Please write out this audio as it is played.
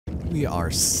We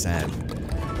are set.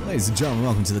 Ladies and gentlemen,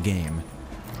 welcome to the game.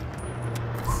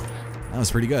 That was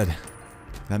pretty good.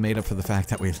 That made up for the fact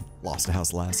that we lost a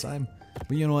house last time.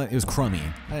 But you know what? It was crummy.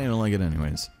 I didn't like it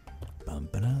anyways.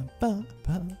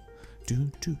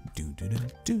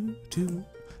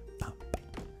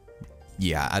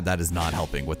 Yeah, that is not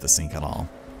helping with the sync at all.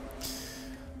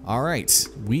 Alright,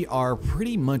 we are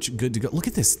pretty much good to go. Look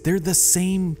at this. They're the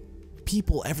same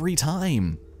people every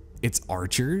time. It's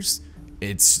archers,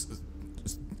 it's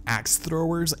axe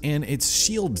throwers, and it's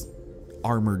shield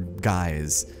armored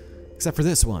guys. Except for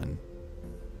this one.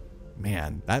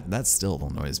 Man, that still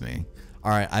annoys me.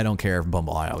 Alright, I don't care if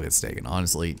Bumble Isle gets taken.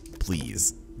 Honestly,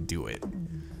 please do it.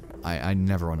 I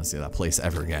never want to see that place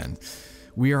ever again.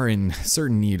 We are in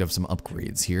certain need of some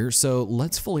upgrades here, so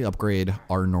let's fully upgrade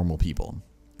our normal people.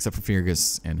 Except for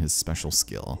Fergus and his special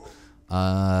skill.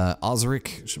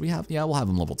 Osric, should we have? Yeah, we'll have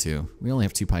him level 2. We only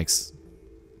have 2 pikes.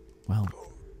 Well,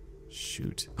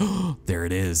 shoot. There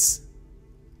it is.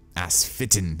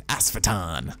 Asphaton. I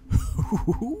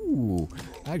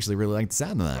actually really like the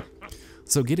sound of that.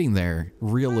 So getting there,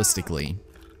 realistically,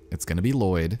 it's gonna be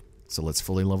Lloyd. So let's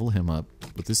fully level him up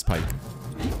with this pike.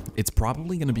 It's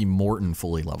probably gonna be Morton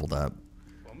fully leveled up.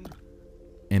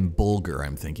 And Bulger,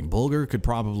 I'm thinking. Bulger could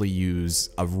probably use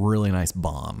a really nice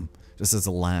bomb, just as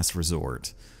a last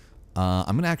resort.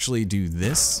 I'm gonna actually do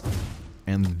this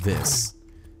and this.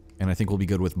 And I think we'll be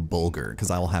good with Bulger,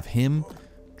 because I will have him,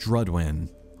 Drudwin,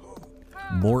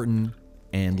 Morton,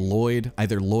 and Lloyd,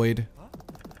 either Lloyd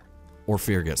or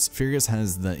Fergus. Fergus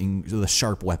has the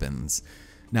sharp weapons.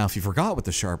 Now, if you forgot what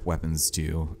the sharp weapons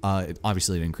do,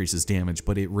 obviously it increases damage,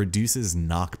 but it reduces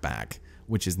knockback,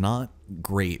 which is not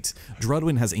great.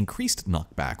 Drudwin has increased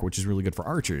knockback, which is really good for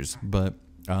archers, but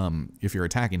if you're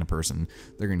attacking a person,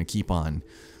 they're going to keep on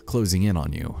closing in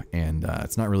on you, and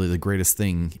it's not really the greatest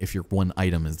thing if your one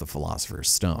item is the Philosopher's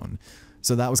Stone.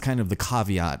 So that was kind of the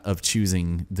caveat of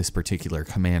choosing this particular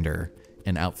commander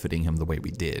and outfitting him the way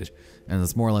we did, and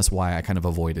that's more or less why I kind of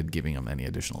avoided giving him any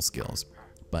additional skills.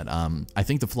 But I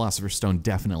think the Philosopher's Stone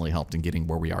definitely helped in getting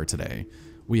where we are today.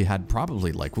 We had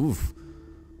probably like,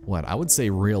 what, I would say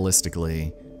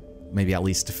realistically, maybe at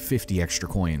least 50 extra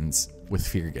coins with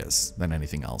Fergus than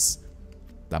anything else.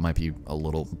 That might be a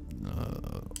little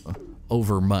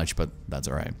over much, but that's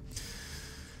all right.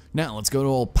 Now let's go to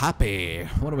old Pape.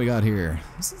 What do we got here?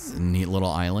 This is a neat little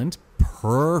island.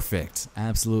 Perfect,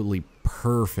 absolutely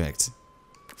perfect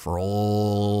for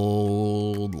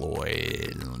old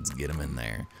Lloyd. Let's get him in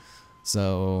there.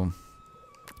 So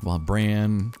we'll have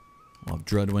Bran, we'll have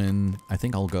Drudwin. I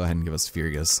think I'll go ahead and give us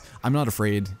Fergus. I'm not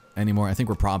afraid anymore. I think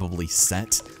we're probably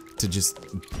set to just,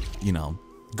 you know,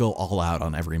 go all out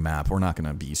on every map. We're not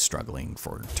gonna be struggling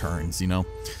for turns, you know?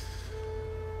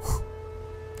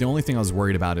 The only thing I was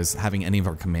worried about is having any of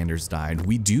our commanders died.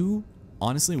 We do,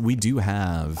 honestly, we do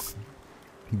have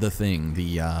the thing,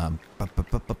 the, what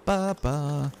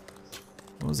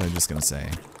was I just gonna say?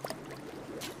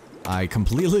 I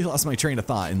completely lost my train of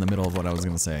thought in the middle of what I was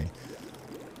gonna say.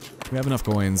 We have enough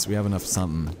coins, we have enough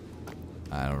something.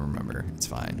 I don't remember, it's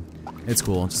fine. It's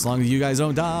cool, just as long as you guys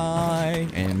don't die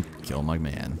and kill my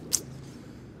man.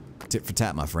 Tit for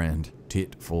tat, my friend.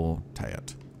 Tit for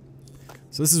tat.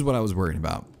 So this is what I was worried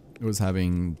about. It was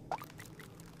having,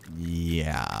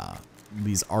 yeah,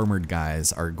 these armored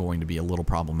guys are going to be a little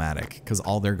problematic because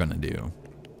all they're gonna do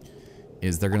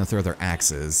is they're gonna throw their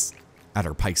axes at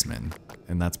our pikesmen,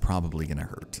 and that's probably gonna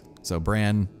hurt. So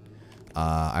Bran,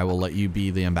 I will let you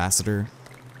be the ambassador.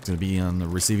 It's gonna be on the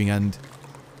receiving end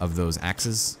of those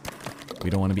axes. We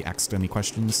don't want to be asked any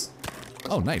questions.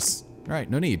 Oh, nice. All right,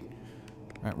 no need.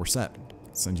 All right, we're set.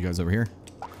 Send you guys over here.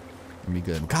 Gonna be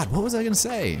good. God, what was I gonna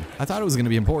say? I thought it was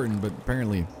gonna be important, but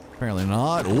apparently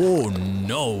not. Oh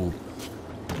no!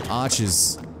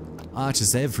 Arches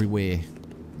everywhere.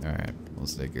 All right,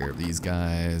 let's take care of these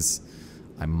guys.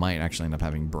 I might actually end up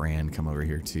having Bran come over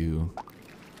here too.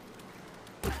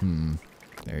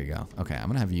 There you go. Okay, I'm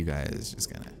gonna have you guys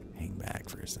just kind of hang back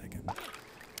for a second.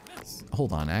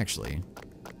 Hold on, actually,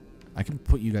 I can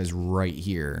put you guys right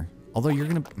here. Although you're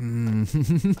gonna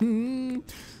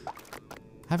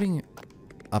having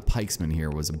a pikesman here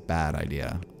was a bad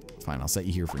idea. Fine, I'll set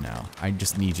you here for now. I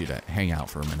just need you to hang out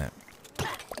for a minute.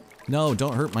 No,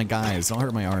 don't hurt my guys. Don't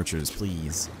hurt my archers,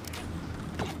 please.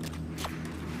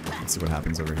 Let's see what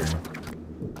happens over here.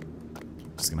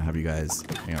 Just gonna have you guys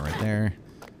hang out right there.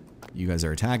 You guys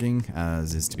are attacking,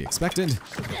 as is to be expected.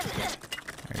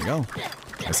 There you go.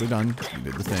 Nicely done. You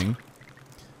did the thing.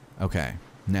 Okay,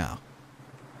 now.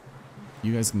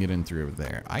 You guys can get in through over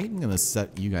there. I'm gonna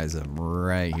set you guys up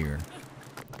right here.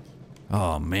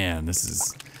 Oh man,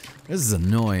 this is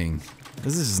annoying.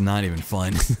 This is just not even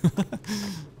fun.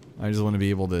 I just want to be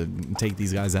able to take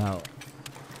these guys out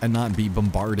and not be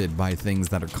bombarded by things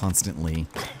that are constantly,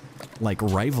 like,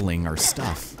 rivaling our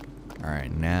stuff.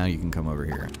 Alright, now you can come over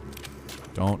here.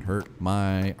 Don't hurt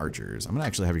my archers. I'm gonna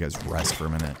actually have you guys rest for a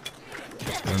minute.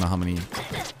 I don't know how many...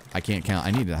 I can't count.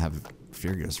 I need to have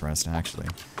Furious rest, actually.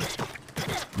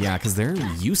 Yeah, because they're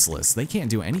useless. They can't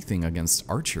do anything against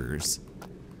archers.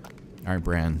 Alright,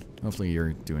 Bran. Hopefully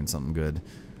you're doing something good.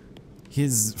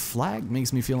 His flag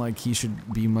makes me feel like he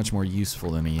should be much more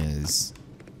useful than he is.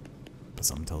 But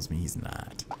something tells me he's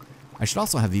not. I should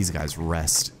also have these guys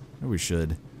rest. Maybe we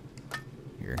should.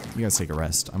 Here, you guys take a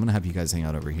rest. I'm gonna have you guys hang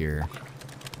out over here.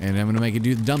 And I'm gonna make it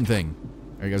do the dumb thing.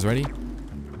 Are you guys ready?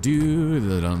 Do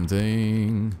the dumb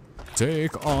thing.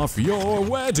 Take off your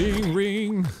wedding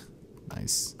ring.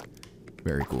 Nice.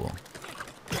 Very cool.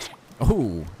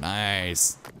 Oh,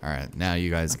 nice. Alright, now you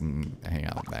guys can hang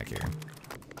out back here.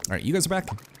 Alright, you guys are back.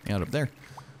 Hang out up there.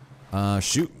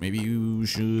 Shoot, maybe you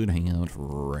should hang out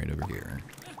right over here.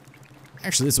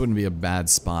 Actually, this wouldn't be a bad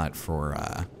spot for,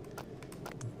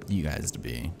 you guys to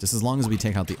be. Just as long as we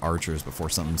take out the archers before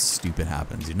something stupid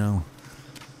happens, you know?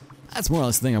 That's more or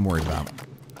less the thing I'm worried about.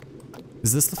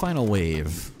 Is this the final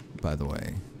wave, by the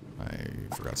way?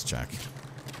 I forgot to check.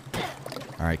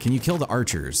 Alright, can you kill the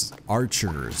archers?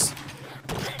 Archers.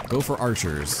 Go for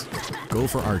archers. Go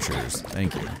for archers.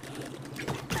 Thank you.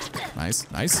 Nice,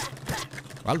 nice.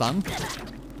 Well done.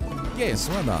 Yes,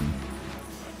 well done.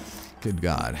 Good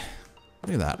God.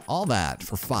 Look at that. All that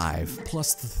for 5,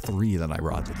 plus the 3 that I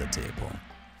brought to the table.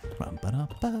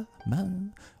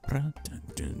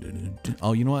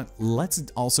 Oh, you know what? Let's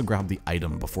also grab the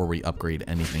item before we upgrade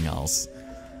anything else.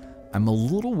 I'm a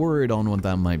little worried on what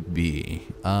that might be.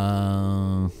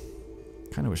 Kind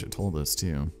of wish it told us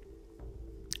too.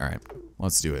 Alright,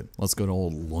 let's do it. Let's go to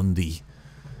old Lundy.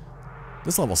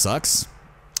 This level sucks.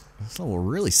 This level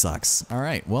really sucks.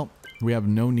 Alright, well, we have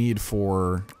no need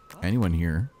for anyone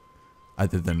here.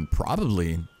 Other than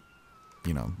probably,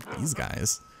 you know, these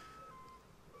guys.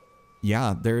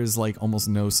 Yeah, there's like almost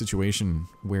no situation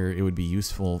where it would be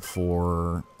useful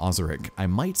for Osric. I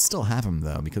might still have him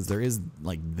though, because there is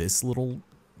like this little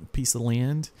piece of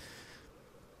land.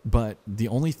 But the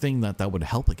only thing that would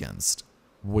help against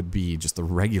would be just the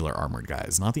regular armored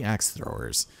guys, not the axe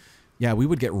throwers. Yeah, we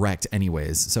would get wrecked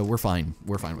anyways, so we're fine.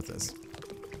 We're fine with this.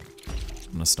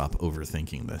 I'm gonna stop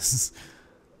overthinking this.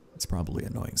 It's probably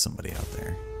annoying somebody out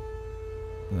there.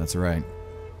 But that's alright,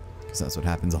 because that's what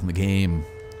happens on the game.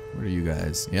 What are you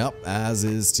guys? Yep, as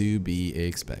is to be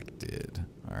expected.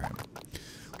 Alright.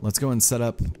 Let's go and set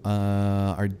up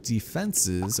our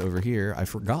defenses over here. I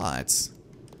forgot.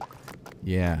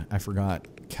 Yeah, I forgot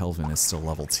Kelvin is still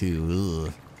level 2.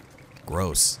 Ugh.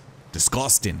 Gross.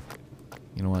 Disgusting.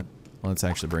 You know what? Let's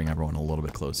actually bring everyone a little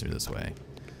bit closer this way.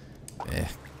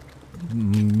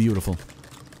 Beautiful.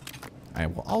 I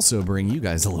will also bring you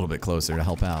guys a little bit closer to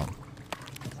help out.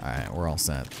 Alright, we're all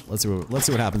set. Let's see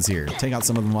what happens here. Take out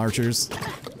some of them archers. They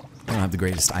don't have the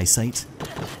greatest eyesight.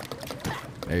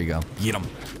 There you go. Get them.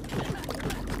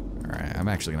 Alright, I'm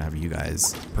actually gonna have you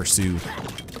guys pursue.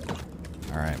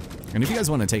 Alright. And if you guys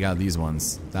want to take out these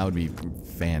ones, that would be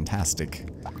fantastic.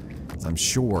 So I'm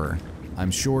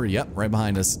sure, yep, right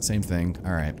behind us, same thing.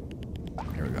 Alright.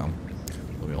 Here we go.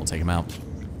 We'll be able to take him out.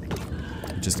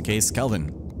 Just in case,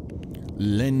 Kelvin,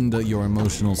 lend your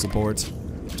emotional support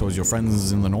towards your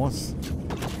friends in the north.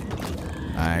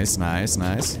 Nice, nice,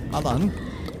 nice. Well done.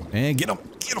 And get him,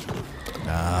 get him.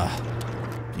 Ah,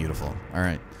 beautiful.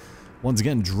 Alright. Once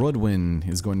again, Drudwin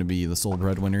is going to be the sole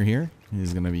breadwinner here.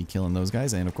 He's going to be killing those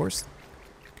guys, and of course,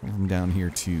 come from down here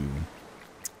too.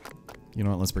 You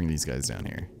know what, let's bring these guys down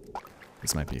here.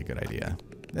 This might be a good idea.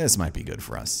 This might be good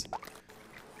for us.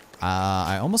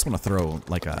 I almost want to throw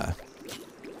like a...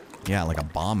 yeah, like a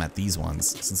bomb at these ones,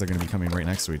 since they're going to be coming right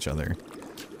next to each other.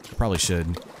 I probably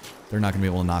should. They're not going to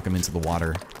be able to knock them into the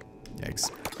water.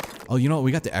 Yikes. Oh, you know what?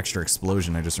 We got the extra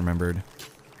explosion, I just remembered.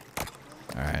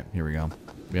 Alright, here we go.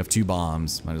 We have 2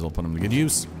 bombs. Might as well put them to good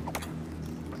use.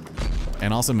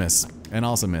 And also miss. And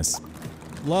also miss.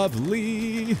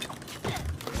 Lovely!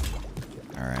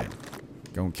 Alright.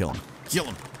 Go and kill him. Kill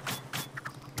him!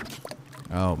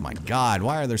 Oh my god,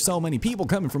 why are there so many people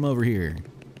coming from over here?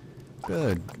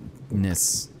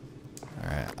 Goodness.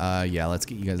 Alright, yeah, let's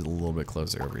get you guys a little bit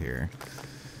closer over here.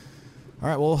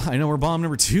 Alright, well, I know where bomb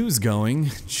number 2 is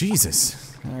going.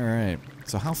 Jesus. Alright,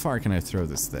 so how far can I throw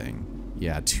this thing?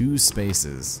 Yeah, 2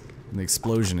 spaces. And the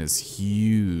explosion is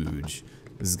huge.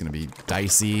 This is gonna be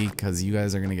dicey, because you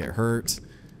guys are gonna get hurt.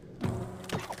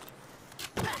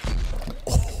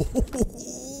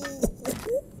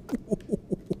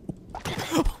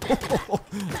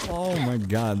 Oh my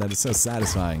god, that is so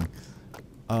satisfying.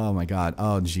 Oh my god.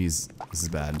 Oh jeez, this is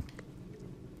bad.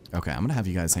 Okay, I'm gonna have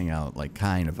you guys hang out like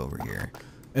kind of over here.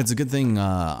 It's a good thing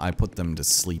I put them to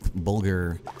sleep.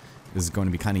 Bulgur is going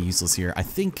to be kind of useless here. I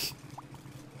think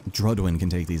Drudwin can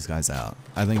take these guys out.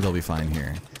 I think they'll be fine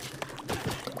here.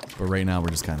 But right now we're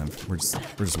just kind of we're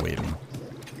just waiting.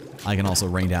 I can also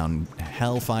rain down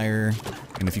Hellfire,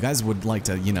 and if you guys would like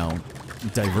to, you know,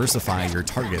 diversify your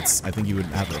targets, I think you would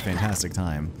have a fantastic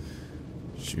time.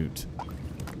 Shoot.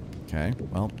 Okay,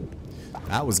 well,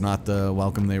 that was not the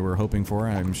welcome they were hoping for,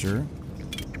 I'm sure.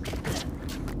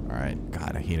 Alright,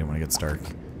 God, I hate it when it gets dark.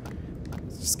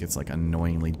 It just gets, like,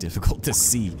 annoyingly difficult to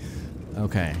see.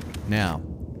 Okay, now,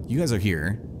 you guys are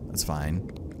here. That's fine.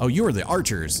 Oh, you are the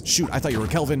archers. Shoot, I thought you were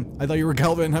Kelvin. I thought you were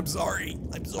Kelvin. I'm sorry.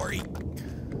 I'm sorry.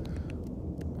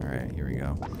 Alright, here we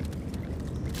go.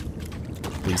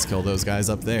 Please kill those guys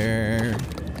up there.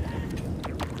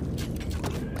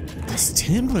 This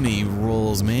timpani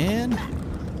rolls, man.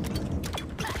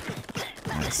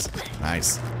 Nice.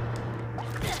 Nice.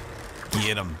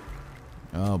 Get him.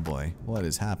 Oh boy. What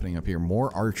is happening up here?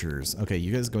 More archers. Okay,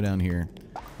 you guys go down here.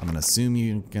 I'm gonna assume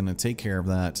you're gonna take care of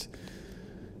that.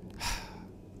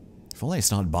 If only I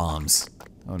still had bombs.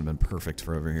 That would have been perfect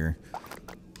for over here.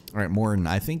 Alright, Morton,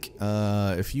 I think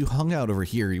if you hung out over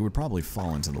here, you would probably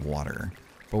fall into the water.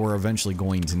 But we're eventually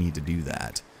going to need to do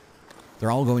that.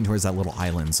 They're all going towards that little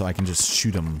island, so I can just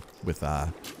shoot them with,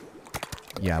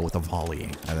 yeah, with a volley,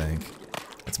 I think.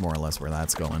 That's more or less where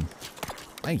that's going.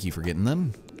 Thank you for getting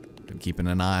them. Been keeping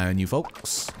an eye on you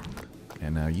folks.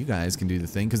 And now you guys can do the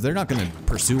thing, because they're not going to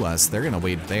pursue us. They're going to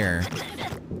wait there.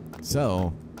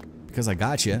 So, because I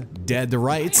got you, dead to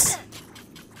rights.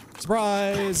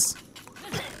 Surprise!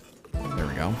 There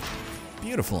we go.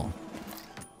 Beautiful.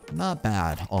 Not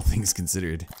bad, all things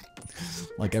considered.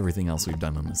 Like everything else we've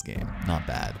done in this game. Not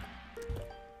bad.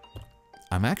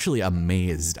 I'm actually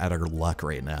amazed at our luck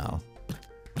right now.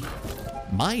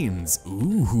 Mines!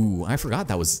 Ooh, I forgot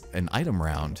that was an item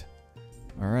round.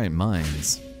 Alright,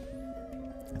 mines.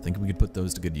 I think we could put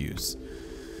those to good use.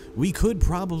 We could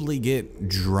probably get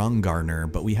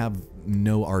Drungarner, but we have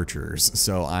no archers,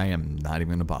 so I am not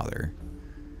even gonna bother.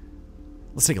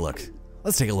 Let's take a look.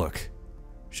 Let's take a look.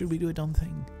 Should we do a dumb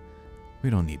thing? We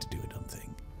don't need to do a dumb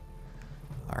thing.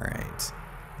 Alright.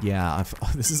 Yeah, if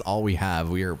this is all we have,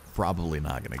 we are probably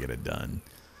not gonna get it done.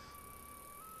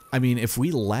 I mean, if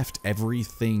we left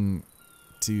everything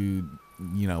to,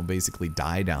 you know, basically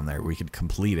die down there, we could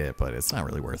complete it, but it's not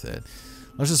really worth it.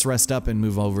 Let's just rest up and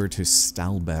move over to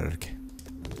Stalberg.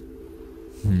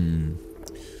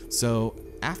 So,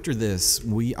 after this,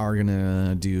 we are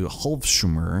gonna do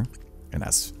Holfschumer and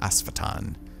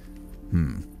Asfatan.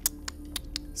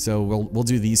 So we'll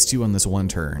do these two on this one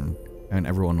turn, and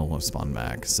everyone will spawn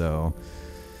back. So,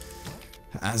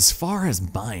 as far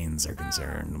as mines are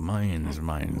concerned, mines.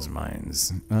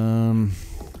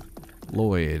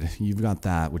 Lloyd, you've got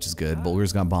that, which is good.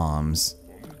 Bulger's got bombs.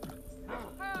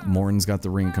 Morton's got the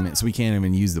ring command, so we can't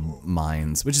even use the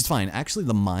mines, which is fine. Actually,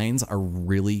 the mines are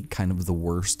really kind of the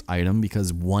worst item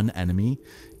because one enemy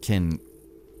can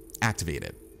activate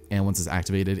it. And once it's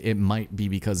activated, it might be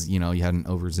because, you know, you had an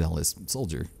overzealous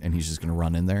soldier and he's just going to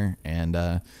run in there and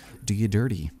do you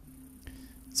dirty.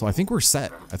 So I think we're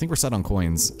set. I think we're set on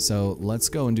coins. So let's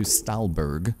go and do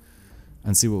Stalberg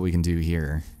and see what we can do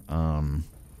here.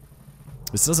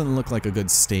 This doesn't look like a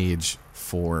good stage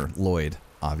for Lloyd,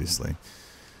 obviously.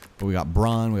 But we got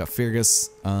Braun, we got Fergus.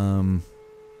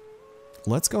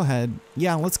 Let's go ahead.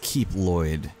 Yeah, let's keep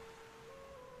Lloyd.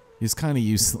 He's kind of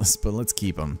useless, but let's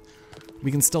keep him.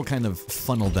 We can still kind of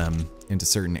funnel them into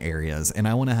certain areas. And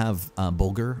I want to have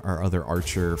Bulgur, our other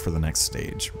archer, for the next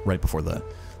stage, right before the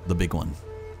big one.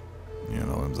 You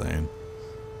know what I'm saying?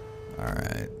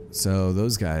 Alright, so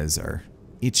those guys are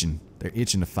itching. They're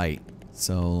itching to fight.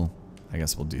 So I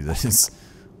guess we'll do this.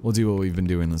 We'll do what we've been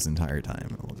doing this entire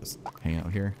time. We'll just hang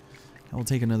out here. And we'll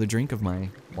take another drink of my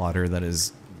water that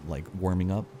is, like,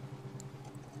 warming up.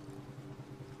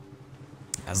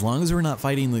 As long as we're not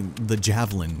fighting the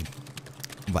Javelin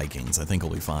Vikings, I think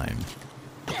we'll be fine.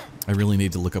 I really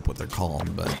need to look up what they're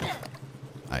called, but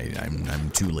I'm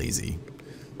too lazy.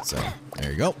 So,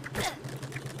 there you go.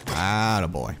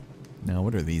 Attaboy. Now,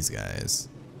 what are these guys?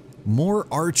 More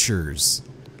archers.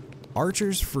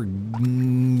 Archers for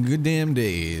good damn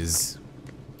days.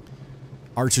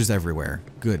 Archers everywhere.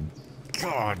 Good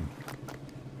God.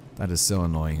 That is so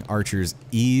annoying. Archers,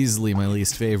 easily my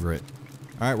least favorite.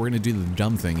 Alright, we're gonna do the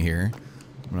dumb thing here.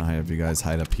 I'm gonna have you guys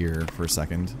hide up here for a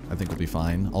second. I think we'll be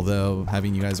fine. Although,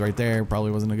 having you guys right there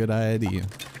probably wasn't a good idea.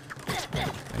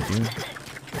 Thank you.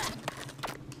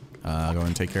 Go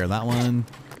and take care of that one.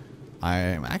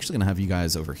 I'm actually gonna have you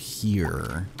guys over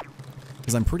here,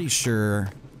 because I'm pretty sure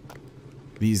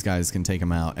these guys can take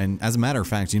them out. And as a matter of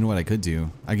fact, you know what I could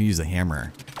do? I could use a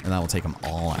hammer, and that will take them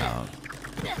all out.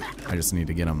 I just need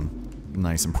to get them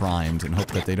nice and primed and hope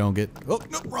that they don't get... Oh,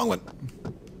 no, wrong one.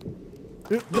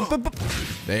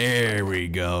 There we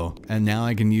go. And now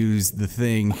I can use the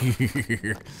thing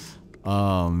here.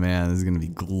 Oh, man, this is going to be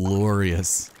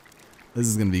glorious. This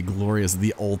is going to be glorious.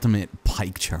 The ultimate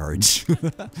pike charge.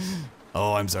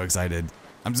 Oh, I'm so excited.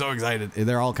 I'm so excited.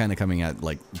 They're all kind of coming at,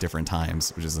 like, different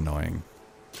times, which is annoying.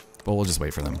 But we'll just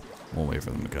wait for them. We'll wait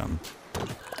for them to come.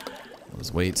 We'll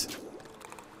just wait.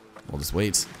 We'll just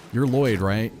wait. You're Lloyd,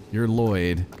 right? You're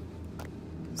Lloyd.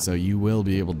 So you will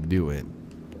be able to do it.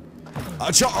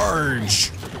 A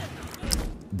charge!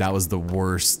 That was the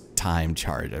worst time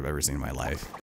charge I've ever seen in my life.